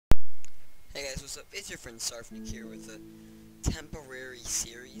guys, what's up? It's your friend Sarfnic here with a temporary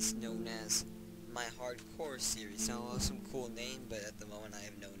series known as my hardcore series. Now, it has some cool name, but at the moment I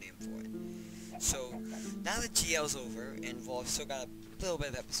have no name for it. So, now that GL's over, and well, I've still got a little bit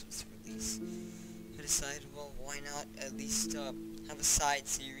of episodes to release, I decided, well, why not at least have a side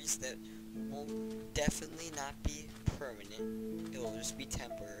series that will definitely not be permanent. It'll just be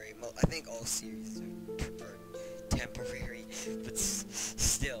temporary. Well, I think all series are temporary, but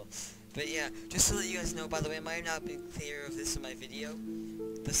still. But yeah, just so that you guys know, by the way, I might not have been clear of this in my video.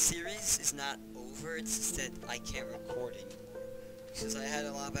 The series is not over, it's just that I can't record anymore. Because I had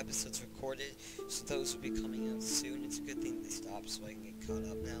a lot of episodes recorded, so those will be coming out soon. It's a good thing they stopped so I can get caught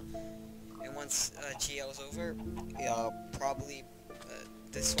up now. And once GL is over, probably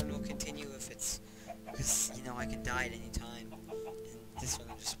this one will continue if it's, because, you know, I could die at any time. And this one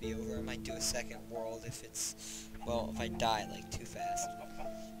will just be over. I might do a second world if it's, well, if I die, like, too fast.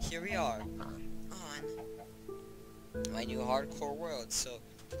 Here we are, on my new hardcore world. So,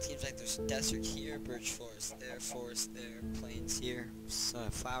 it seems like there's desert here, birch forest there, plains here,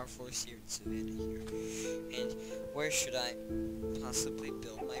 flower forest here, and savanna here. And where should I possibly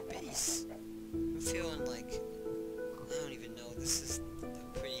build my base? I'm feeling like, I don't even know, this is a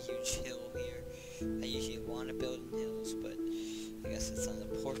pretty huge hill here. I usually want to build in hills, but I guess it's not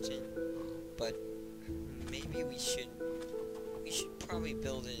important. But maybe we should probably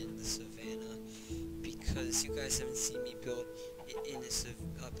build it in the savannah, because you guys haven't seen me build in the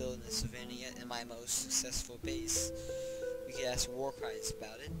savannah yet. And my most successful base, we could ask Warcries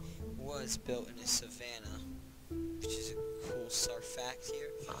about it, was built in a savannah, which is a cool fact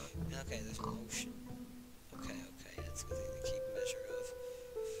here. And okay, there's an ocean. Okay, that's a good thing to keep measure of.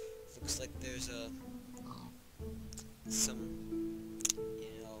 Looks like there's some,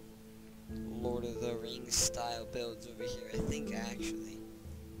 you know, Lord of the Rings style builds over here, I think, actually.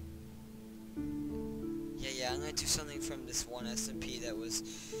 Yeah, I'm gonna do something from this one SMP that was,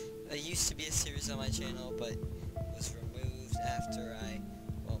 used to be a series on my channel, but was removed after I,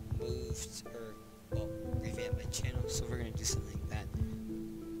 well, moved, or, well, revamped my channel, so we're gonna do something like that.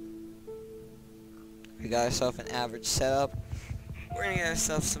 We got ourselves an average setup. We're gonna get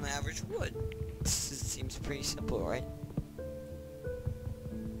ourselves some average wood. This seems pretty simple, right?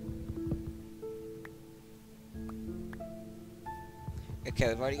 Okay,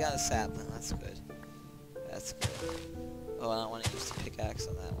 we've already got a sapling, that's good. That's good. Oh, I don't want to use the pickaxe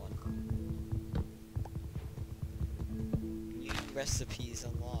on that one. New recipes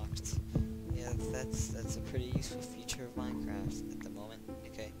unlocked. Yeah, that's a pretty useful feature of Minecraft at the moment.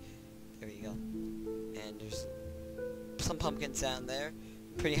 Okay, there you go. And there's some pumpkins down there.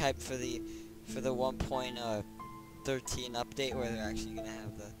 Pretty hyped for the 1.13 update, where they're actually gonna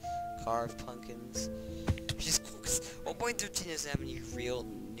have the carved pumpkins. Which is cool, because 1.13 doesn't have any real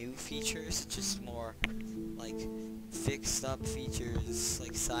new features, it's just more like fixed up features,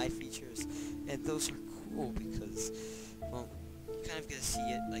 like side features, and those are cool because, well, you kind of get to see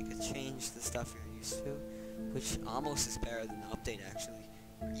it, like, it changed the stuff you're used to, which almost is better than the update, actually,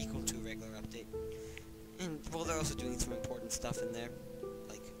 or equal to a regular update. And, well, they're also doing some important stuff in there,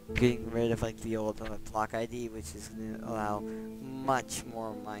 like getting rid of, like, the old block ID, which is going to allow much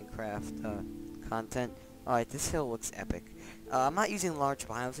more Minecraft content. Alright, this hill looks epic. I'm not using large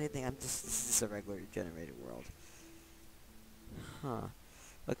biomes or anything, this is just a regular generated world. Huh.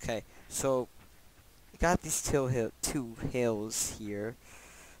 Okay, so, we got these two hills here.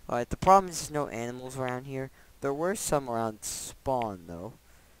 Alright, the problem is there's no animals around here. There were some around spawn, though.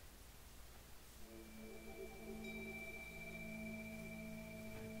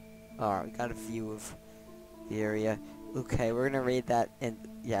 Alright, we got a view of the area. Okay, we're gonna raid that, and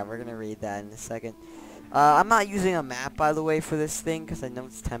yeah, we're gonna raid that in a second. I'm not using a map, by the way, for this thing, because I know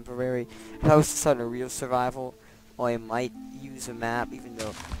it's temporary. If I was to start a real survival, well, I might use a map, even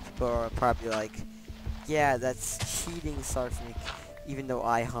though people are probably like, yeah, that's cheating, Sarfnic, even though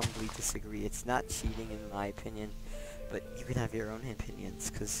I humbly disagree. It's not cheating, in my opinion, but you can have your own opinions,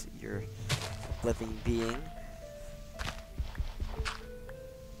 because you're a living being.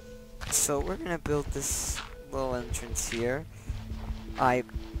 So we're going to build this little entrance here. I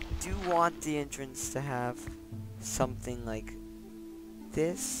do want the entrance to have something like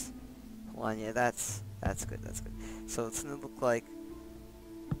this. Hold on, yeah, that's good, So it's gonna look like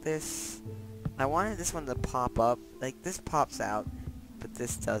this. I wanted this one to pop up. Like, this pops out, but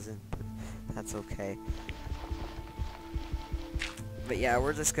this doesn't, but that's okay. But yeah,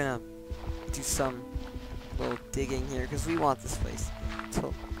 we're just gonna do some little digging here, because we want this place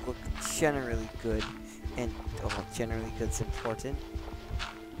to look generally good, and, oh, generally good's important.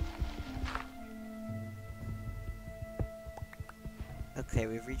 Okay,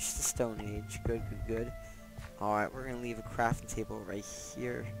 we've reached the Stone Age. Good, good, good. Alright, we're gonna leave a crafting table right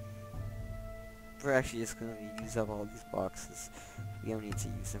here. We're actually just gonna use up all these boxes. We don't need to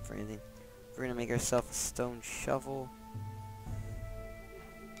use them for anything. We're gonna make ourselves a stone shovel.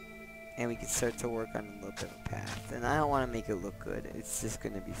 And we can start to work on a little bit of a path. And I don't want to make it look good. It's just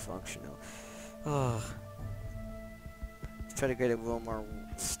gonna be functional. Ugh. Try to get a little more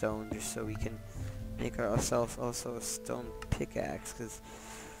stone just so we can make ourselves also a stone pickaxe, because,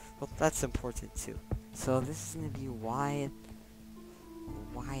 well, that's important too. So this is gonna be why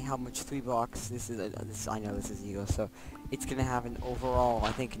how much 3 blocks this is. I know this is Eagle, so it's gonna have an overall,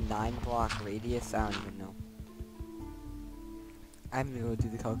 I think, 9-block radius. I don't even know. I haven't been able to do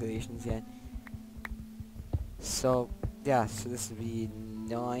the calculations yet. So yeah, so this would be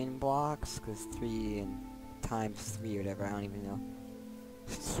 9 blocks, because 3 and times 3 or whatever, I don't even know.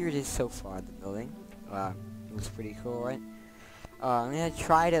 Here it is so far, the building. It looks pretty cool, right? I'm gonna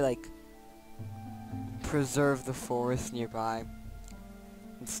try to, like, preserve the forest nearby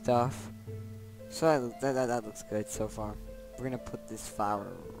and stuff. So that looks good so far. We're gonna put this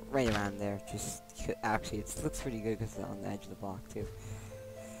flower right around there. Just actually, it looks pretty good because it's on the edge of the block too.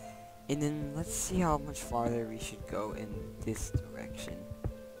 And then let's see how much farther we should go in this direction.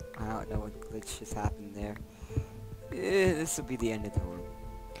 I don't know what glitch just happened there. This will be the end of the room.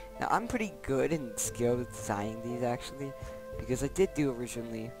 Now, I'm pretty good and skilled at designing these, actually, because I did do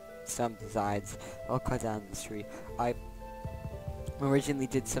originally some designs. I'll cut down this tree. I originally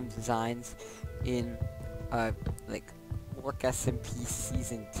did some designs in, like, Lork SMP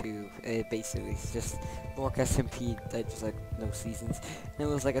Season 2. Basically, it's just Lork SMP that just, like, no seasons. And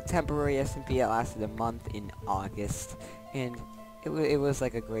it was, like, a temporary SMP that lasted a month in August. And it was,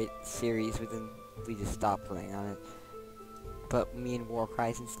 like, a great series, but then we just stopped playing on it. But me and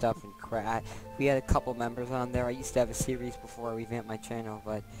Warcries and stuff and we had a couple members on there. I used to have a series before I revamped my channel,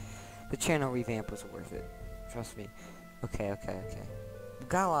 but the channel revamp was worth it. Trust me. Okay. We've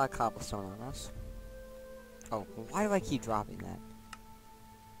got a lot of cobblestone on us. Oh, well, why do I keep dropping that?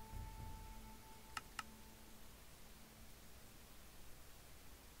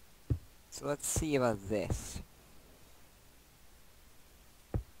 So let's see about this.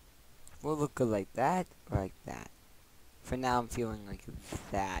 Will it look good like that or like that? For now, I'm feeling like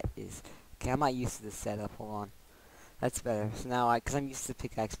that is... Okay, I'm not used to this setup. Hold on. That's better. So now, because I'm used to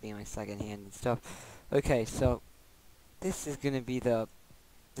pickaxe being my second hand and stuff. Okay, so this is gonna be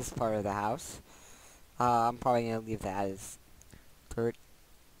this part of the house. I'm probably gonna leave that as dirt,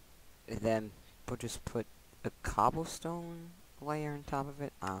 and then we'll just put a cobblestone layer on top of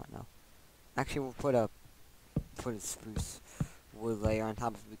it. I don't know. Actually, we'll put a spruce wood layer on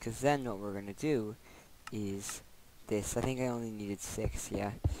top of it, because then what we're gonna do is this. I think I only needed 6,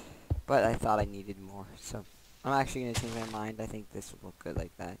 yeah, but I thought I needed more, so I'm actually gonna change my mind. I think this will look good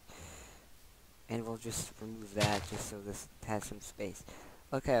like that, and we'll just remove that just so this has some space.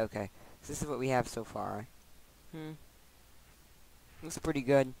 Okay, so this is what we have so far. Looks pretty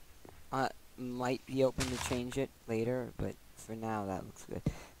good. Might be open to change it later, but for now that looks good.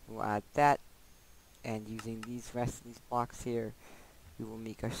 We'll add that, and using the rest of these blocks here, we will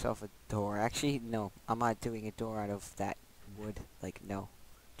make ourselves a door. Actually, no, I'm not doing a door out of that wood. Like, no.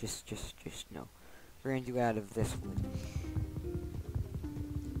 Just no. We're gonna do it out of this wood.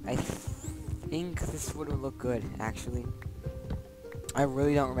 I think this wood would look good, actually. I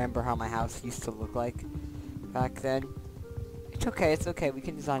really don't remember how my house used to look like back then. It's okay, we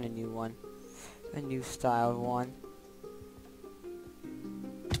can design a new one. A new style one.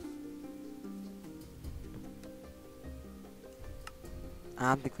 I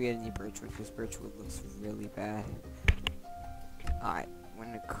don't think we had any birchwood, because birchwood looks really bad. Alright, I'm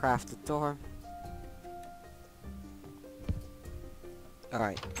gonna craft a door.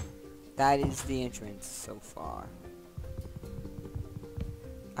 Alright, that is the entrance so far.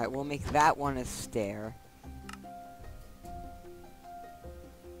 Alright, we'll make that one a stair.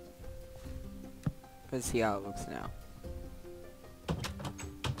 Let's see how it looks now.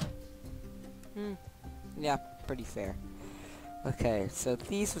 Yeah, pretty fair. Okay, so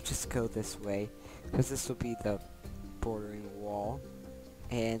these will just go this way, because this will be the bordering wall.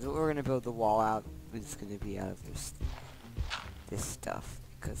 And what we're going to build the wall out is going to be out of this stuff,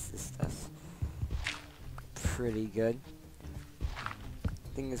 because this stuff's pretty good.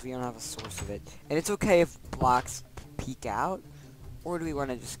 Thing is, we don't have a source of it. And it's okay if blocks peek out, or do we want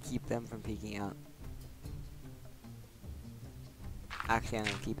to just keep them from peeking out? Actually, I'm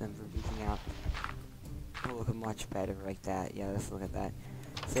going to keep them from peeking out. It'll look much better like that. Yeah, let's look at that.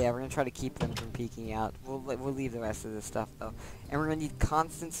 So yeah, we're gonna try to keep them from peeking out. We'll leave the rest of this stuff though, and we're gonna need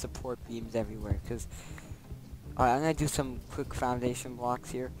constant support beams everywhere, because Alright, I'm gonna do some quick foundation blocks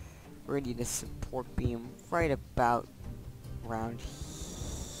here. We're gonna need a support beam right about around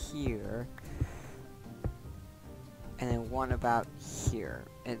here. And then one about here.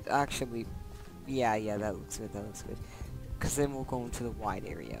 And actually, yeah, that looks good, Because then we'll go into the wide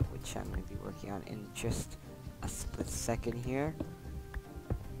area, which I'm going to be working on in just a split second here.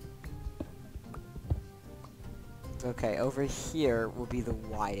 Okay, over here will be the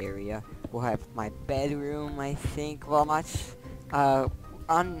wide area. We'll have my bedroom, I think. Well,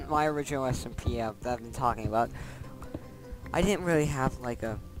 on my original SMP that I've been talking about, I didn't really have like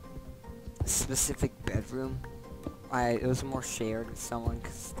a specific bedroom. It was more shared with someone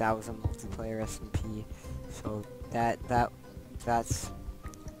because that was a multiplayer SMP. So that's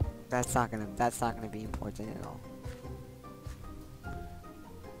not gonna be important at all.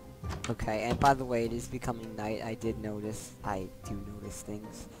 Okay, and by the way, it is becoming night. I do notice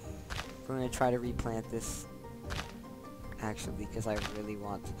things. We're gonna try to replant this, actually, because I really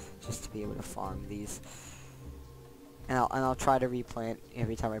want just to be able to farm these. And I'll try to replant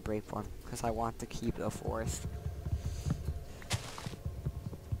every time I break one, because I want to keep the forest.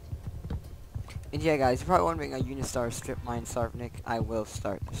 And yeah, guys, you're probably wondering, are you gonna start a strip mine, Sarfnic? I will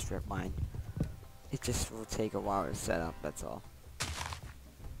start the strip mine. It just will take a while to set up, that's all.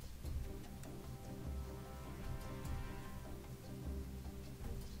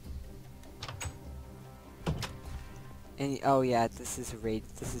 And oh yeah, this is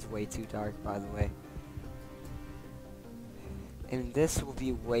way too dark, by the way. And this will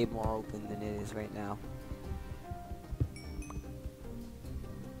be way more open than it is right now.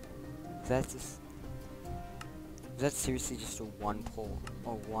 Is that seriously just a one pole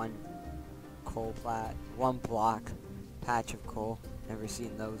or one block patch of coal? Never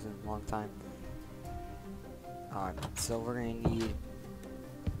seen those in a long time. Alright, so we're gonna need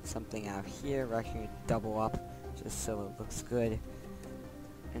something out here. We're actually gonna double up just so it looks good.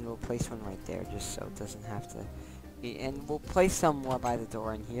 And we'll place one right there just so it doesn't have to be, and we'll place some more by the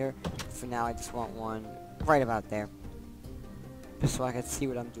door in here. For now I just want one right about there. Just so I can see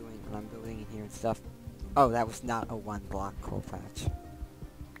what I'm doing when I'm building in here and stuff. Oh, that was not a one block coal patch.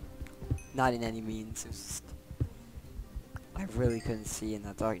 Not in any means. It was just, I really couldn't see in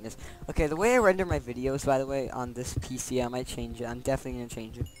that darkness. Okay, the way I render my videos, by the way, on this PC, I might change it. I'm definitely going to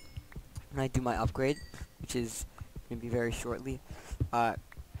change it when I do my upgrade, which is going to be very shortly.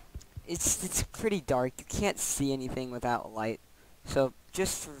 It's pretty dark. You can't see anything without light. So,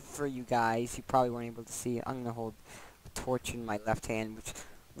 just for you guys, you probably weren't able to see it. I'm going to hold a torch in my left hand,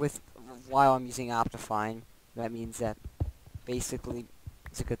 while I'm using Optifine. That means that basically,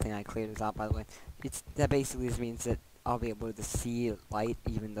 it's a good thing I cleared this out, by the way. That basically just means that I'll be able to see light,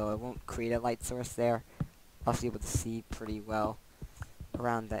 even though I won't create a light source there. I'll be able to see pretty well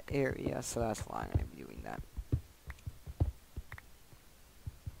around that area, so that's why I'm going to be doing that.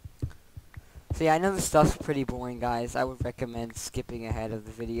 So yeah, I know this stuff's pretty boring, guys. I would recommend skipping ahead of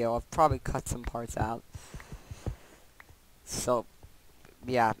the video. I'll probably cut some parts out. So,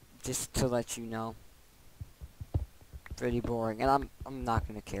 yeah, just to let you know. Pretty boring, and I'm not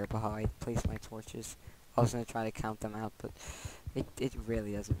gonna care about how I place my torches. I was gonna try to count them out, but it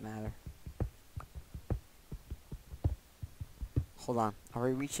really doesn't matter. Hold on, are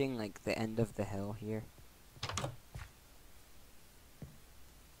we reaching like the end of the hill here?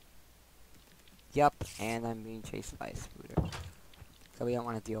 Yup, and I'm being chased by a scooter, so we don't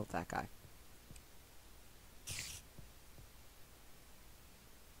want to deal with that guy.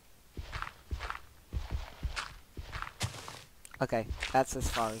 Okay, that's as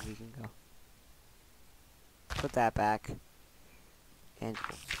far as we can go. Put that back. And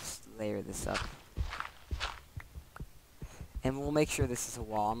we'll just layer this up. And we'll make sure this is a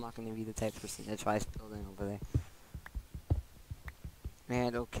wall. I'm not going to be the type of person that tries building over there.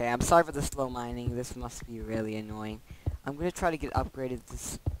 And okay, I'm sorry for the slow mining. This must be really annoying. I'm going to try to get upgraded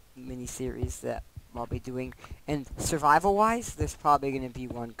this mini-series that I'll be doing. And survival-wise, there's probably going to be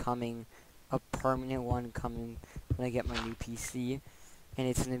one coming. A permanent one coming when I get my new PC, and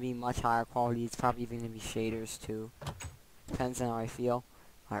it's going to be much higher quality. It's probably even going to be shaders too. Depends on how I feel.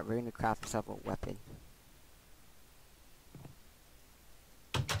 Alright, we're going to craft ourselves a weapon.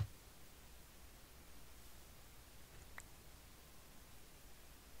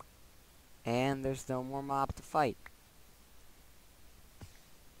 And there's no more mob to fight.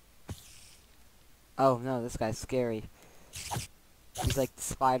 Oh no, this guy's scary. He's like the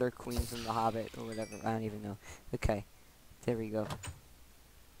Spider Queen from The Hobbit, or whatever. I don't even know. Okay. There we go.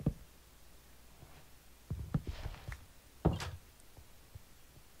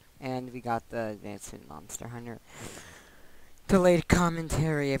 And we got the Advancement Monster Hunter. Delayed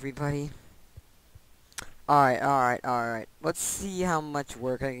commentary, everybody. Alright. Let's see how much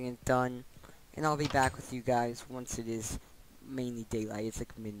work I can get done. And I'll be back with you guys once it is mainly daylight. It's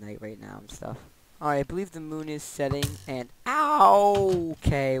like midnight right now and stuff. Alright, I believe the moon is setting and ow!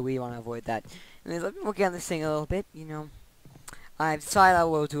 Okay, we want to avoid that. And let me work on this thing a little bit, you know. I've decided I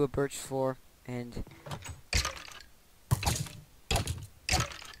will do a birch floor and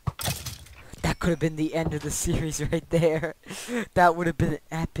that could have been the end of the series right there. That would have been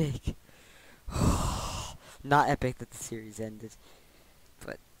epic. Not epic that the series ended,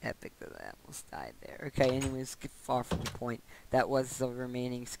 but epic that I almost died there. Okay, anyways, get far from the point. That was the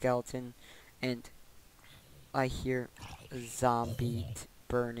remaining skeleton, and I hear a zombie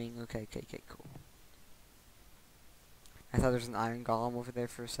burning. Okay, cool. I thought there was an iron golem over there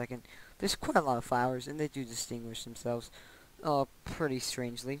for a second. There's quite a lot of flowers, and they do distinguish themselves, pretty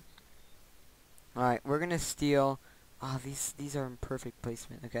strangely. Alright, we're gonna steal. Oh, these are in perfect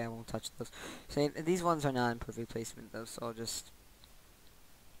placement. Okay, I won't touch those. So these ones are not in perfect placement though, so I'll just,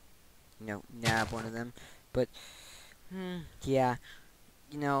 you know, nab one of them. But yeah,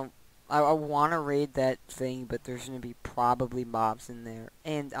 you know, I want to raid that thing, but there's gonna be probably mobs in there,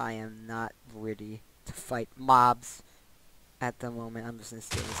 and I am not ready to fight mobs at the moment. I'm just gonna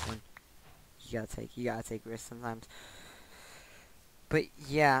steal this one. You gotta take risks sometimes. But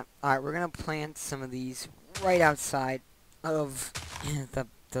yeah, alright, we're gonna plant some of these right outside of the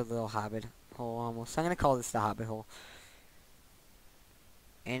little hobbit hole almost. I'm gonna call this the hobbit hole.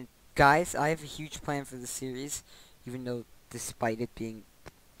 And guys, I have a huge plan for the series, even though despite it being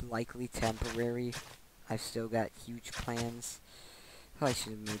likely temporary, I've still got huge plans. Probably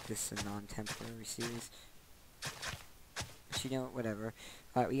should have made this a non-temporary series. But you know, whatever.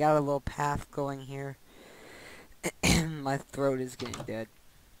 Alright, we got a little path going here. My throat is getting dead.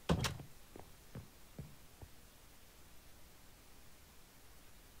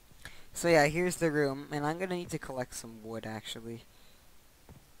 So yeah, here's the room, and I'm gonna need to collect some wood, actually.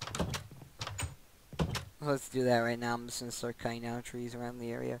 Let's do that right now. I'm just gonna start cutting down trees around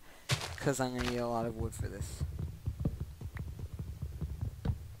the area, because I'm gonna need a lot of wood for this.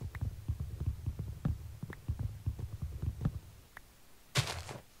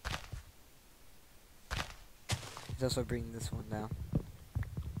 Let's also bring this one down.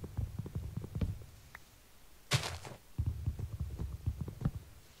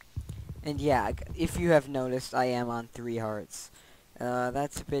 And yeah, if you have noticed, I am on 3 hearts.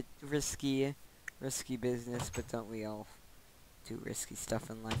 That's a bit risky business, but don't we all do risky stuff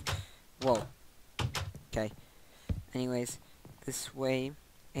in life? Whoa. Okay. Anyways, this way,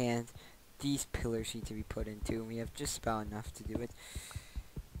 and these pillars need to be put in too, and we have just about enough to do it.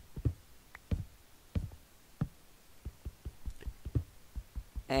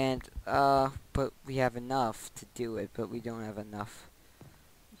 And, but we have enough to do it, but we don't have enough,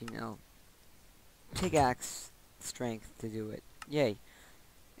 you know, pickaxe strength to do it. Yay.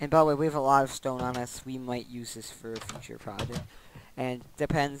 And by the way, we have a lot of stone on us. We might use this for a future project. And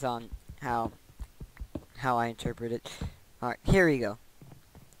depends on how I interpret it. Alright, here we go.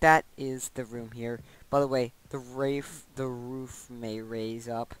 That is the room here. By the way, the roof may raise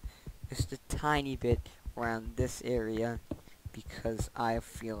up just a tiny bit around this area, because I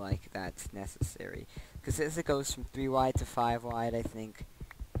feel like that's necessary. Because as it goes from 3 wide to 5 wide, I think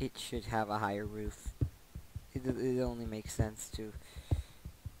it should have a higher roof. It only makes sense to.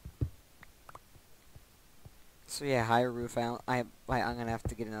 So yeah, higher roof. I'm gonna have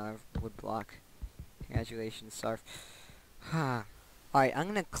to get another wood block. Congratulations, Sarf. Alright, I'm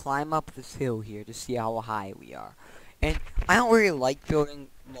gonna climb up this hill here to see how high we are. And I don't really like building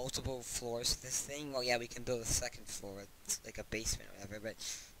multiple floors to this thing. Well, yeah, we can build a second floor. It's like a basement or whatever, but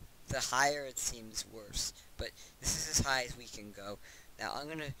the higher it seems worse. But this is as high as we can go. Now, I'm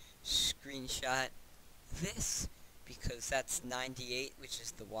gonna screenshot this, because that's 98, which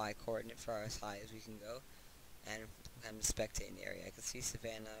is the Y coordinate for as high as we can go. And I'm spectating the area. I can see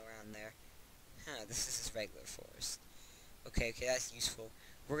savanna around there. This is just regular forest. Okay, that's useful.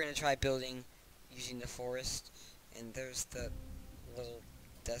 We're gonna try building using the forest, and there's the little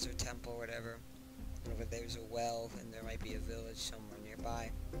desert temple or whatever. Over there's a well, and there might be a village somewhere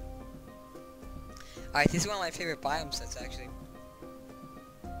nearby. Alright, this is one of my favorite biome sets, actually.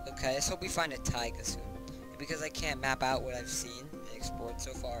 Okay, let's hope we find a taiga soon. And because I can't map out what I've seen and explored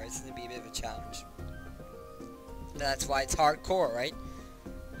so far, it's gonna be a bit of a challenge. That's why it's hardcore, right?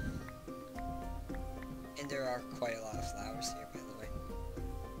 And there are quite a lot of flowers here, by the way.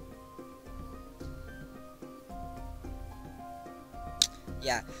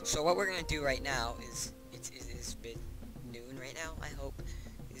 Yeah, so what we're gonna do right now is, it is mid-noon right now, I hope,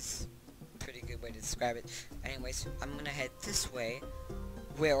 is a pretty good way to describe it. Anyways, I'm gonna head this way,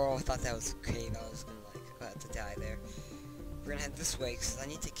 where I thought that was a cave. I was gonna like, about to die there. We're gonna head this way because I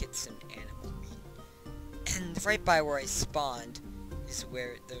need to get some animal meat. And right by where I spawned is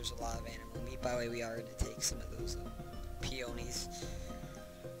where there's a lot of animal meat. By the way, we are gonna take some of those peonies.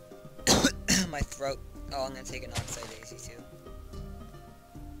 My throat. Oh, I'm gonna take an oxide daisy too.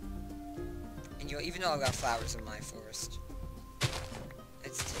 And you know, even though I've got flowers in my forest,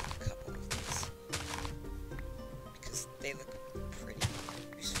 let's take a couple of these because they look pretty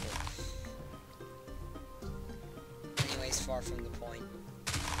useful. Anyways, far from the point.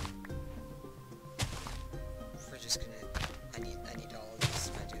 We're just gonna. I need all of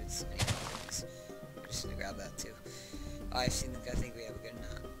these, my dudes. I need all of these. I'm just gonna grab that too. I think we have a good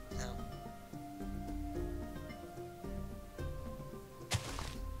amount now.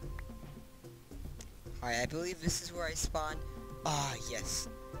 Alright, I believe this is where I spawn. Ah, yes.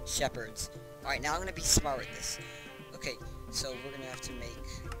 Shepherds. Alright, now I'm gonna be smart with this. Okay, so we're gonna have to make...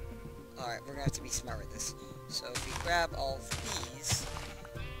 Alright, we're gonna have to be smart with this. So if we grab all of these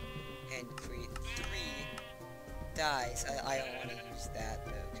and create 3 dyes. I don't want to use that,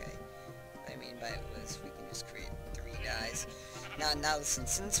 but okay. What I mean by it was we can just create 3 dyes. Now listen,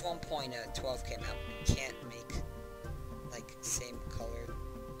 since 1.12 came out, we can't make like same color.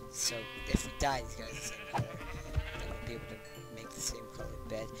 So if we dye these guys the same color, then we'll be able to make the same colored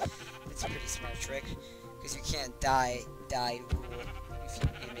bed. It's a pretty smart trick, because you can't dye rule if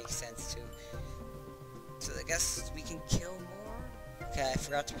it makes sense too. So I guess we can kill more? Okay, I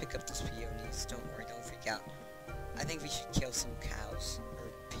forgot to pick up those peonies. Don't worry, don't freak out. I think we should kill some cows,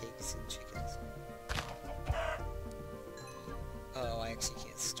 or pigs and chickens. Oh, I actually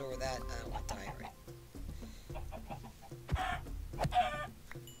can't store that. I don't want to die right.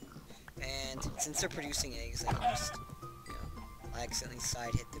 And since they're producing eggs, I can just, you know, I accidentally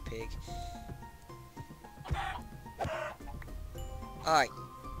side hit the pig. Alright,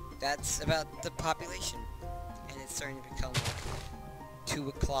 that's about the population. And it's starting to become like 2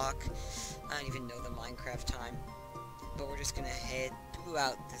 o'clock. I don't even know the Minecraft time. But we're just gonna head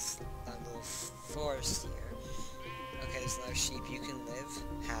throughout this little forest here. Okay, there's another sheep. You can live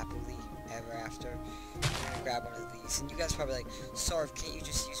happily ever after. I'm gonna grab one of these. And you guys probably like, Sarv, can't you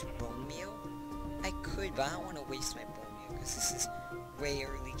just use bone meal? I could, but I don't want to waste my bone meal because this is way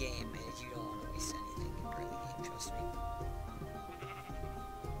early game, and you don't want to waste anything in early game, trust me.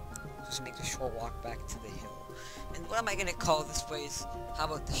 Just make a short walk back to the hill. And what am I gonna call this place? How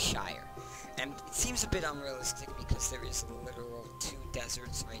about the Shire? And it seems a bit unrealistic because there is a literal 2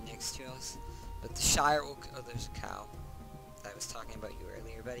 deserts right next to us. But the Shire will... Oh, there's a cow. I was talking about you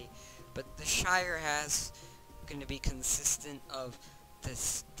earlier, buddy. But the Shire has going to be consistent of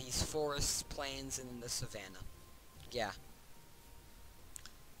these forests, plains, and then the savannah. Yeah.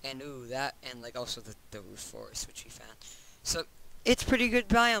 And ooh, that, and like also the roof forest, which we found. So, it's pretty good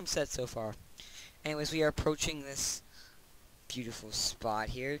biome set so far. Anyways, we are approaching this beautiful spot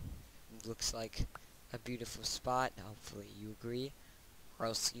here. It looks like a beautiful spot. Hopefully you agree. Or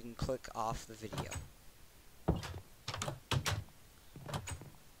else you can click off the video.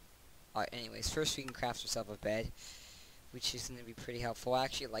 Alright, anyways, first we can craft ourselves a bed, which is going to be pretty helpful. I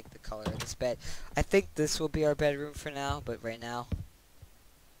actually like the color of this bed. I think this will be our bedroom for now, but right now,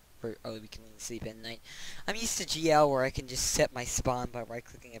 we can only sleep at night. I'm used to GL where I can just set my spawn by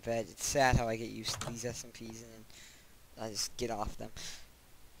right-clicking a bed. It's sad how I get used to these SMPs and then I just get off them.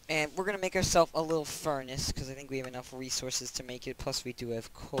 And we're going to make ourselves a little furnace, because I think we have enough resources to make it, plus we do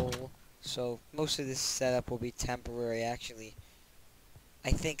have coal. So, most of this setup will be temporary, actually.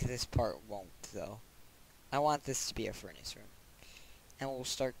 I think this part won't, though. I want this to be a furnace room. And we'll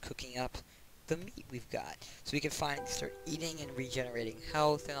start cooking up the meat we've got. So we can finally start eating and regenerating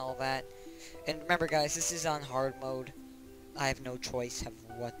health and all that. And remember, guys, this is on hard mode. I have no choice of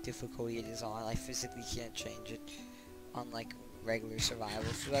what difficulty it is on. I physically can't change it on, like, regular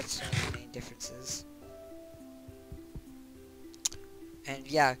survival, so that's one of the main differences. And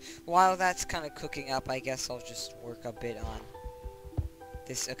yeah, while that's kind of cooking up, I guess I'll just work a bit on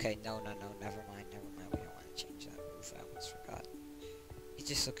this. Okay, no, never mind, we don't want to change that roof, I almost forgot. It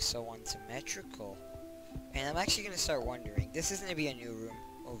just looks so unsymmetrical. And I'm actually going to start wondering, this is going to be a new room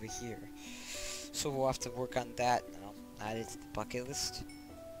over here, so we'll have to work on that now. Add it to the bucket list.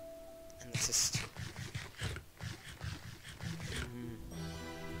 And let's just...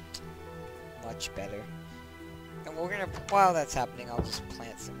 much better. And we're gonna, while that's happening, I'll just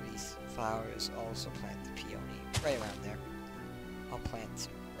plant some of these flowers. I'll also plant the peony right around there. I'll plant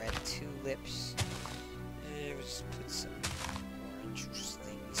some red tulips. We'll just put some orange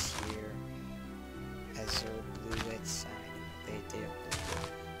things here. Azure bluets. I mean, they don't look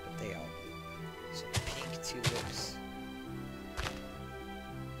good, but they are. Some pink tulips.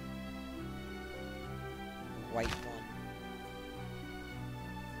 white one.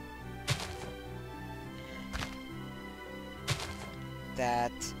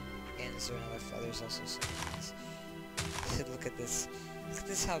 That, and is there another feather? There's also some nice. Look at this. Look at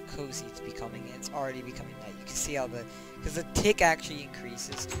this, how cozy it's becoming. It's already becoming night. You can see how because the tick actually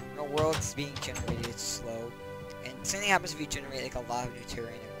increases. In a world that's being generated, it's slow. And something happens if you generate like a lot of new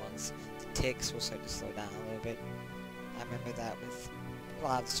terrain at once. The ticks will start to slow down a little bit. I remember that with a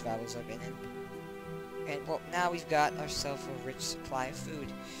lot of the survivals I've been in. And well, now we've got ourselves a rich supply of food.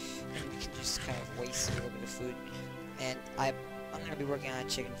 And we can just kind of waste a little bit of food. And I'm going to be working on a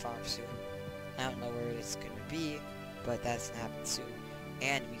chicken farm soon. I don't know where it's going to be, but that's going to happen soon.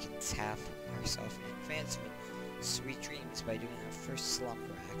 And we can have ourselves an advancement. Sweet dreams by doing our first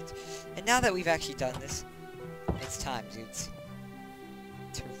slumber act. And now that we've actually done this, it's time, dudes,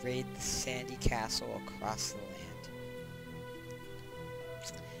 to raid the sandy castle across the land.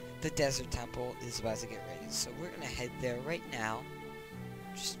 The desert temple is about to get ready, so we're going to head there right now.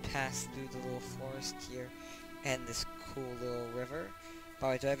 Just pass through the little forest here and this cool little river. By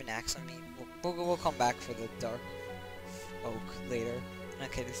the way, do I have an axe on me? We'll come back for the dark oak later.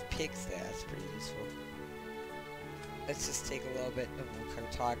 Okay, there's pigs there. That's pretty useful. Let's just take a little bit of a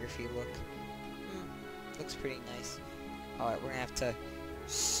cartography look. Looks pretty nice. Alright, we're gonna have to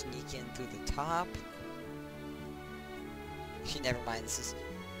sneak in through the top. Actually, never mind. This is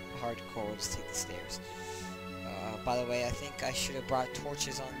hardcore. We'll just take the stairs. By the way, I think I should have brought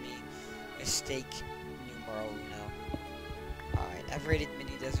torches on me. Mistake numero uno. Alright, I've raided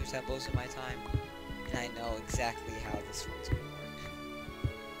many desert temples in my time, and I know exactly how this one's gonna work.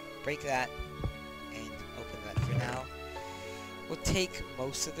 Break that, and open that for now. We'll take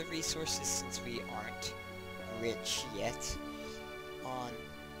most of the resources since we aren't rich yet on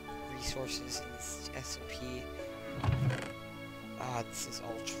resources in this SMP. Ah, this is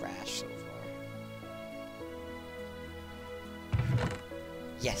all trash so far.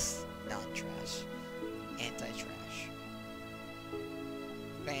 Yes, non-trash. Anti-trash.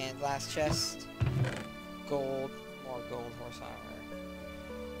 And last chest. Gold. More gold horse armor.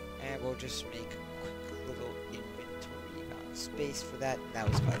 And we'll just make a quick little inventory amount of space for that. That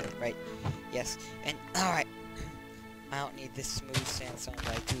was about it, right? Yes. And, alright. I don't need this smooth sandstone, but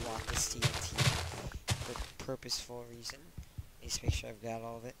I do want this TNT for purposeful reason. Just make sure I've got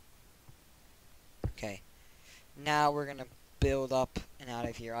all of it. Okay. Now we're gonna build up and out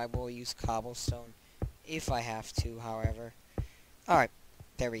of here. I will use cobblestone if I have to, however. Alright.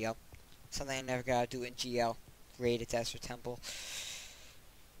 There we go. Something I never gotta do in GL. Raid a desert temple.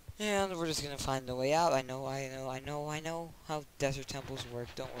 And we're just gonna find a way out. I know how desert temples work.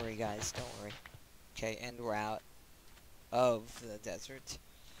 Don't worry, guys. Don't worry. Okay, and we're out of the desert.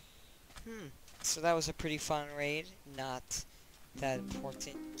 So that was a pretty fun raid. Not that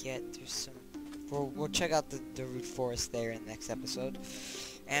important yet. There's some... We'll check out the root forest there in the next episode.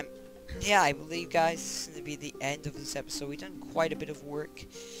 And yeah, I believe, guys, this is going to be the end of this episode. We've done quite a bit of work.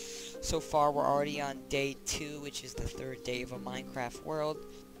 So far, we're already on day 2, which is the 3rd day of a Minecraft world.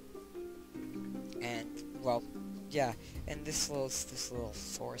 And, well, yeah. And this little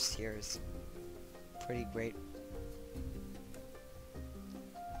forest here is pretty great.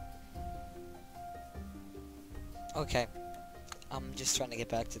 Okay. I'm just trying to get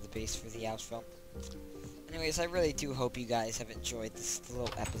back to the base for the outro. Anyways, I really do hope you guys have enjoyed this little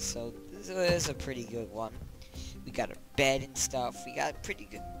episode. This is a pretty good one. We got a bed and stuff. We got a pretty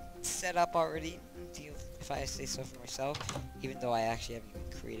good setup already, if I say so for myself. Even though I actually haven't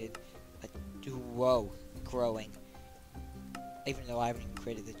even created a... Whoa. Growing. Even though I haven't even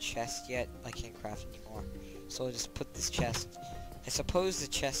created the chest yet, I can't craft anymore. So I'll just put this chest... I suppose the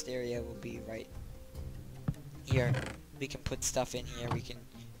chest area will be right here. We can put stuff in here. We can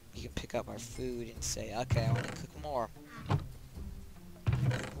pick up our food and say, okay, I want to cook more.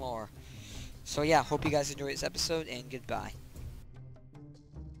 Cook more. So yeah, hope you guys enjoyed this episode, and goodbye.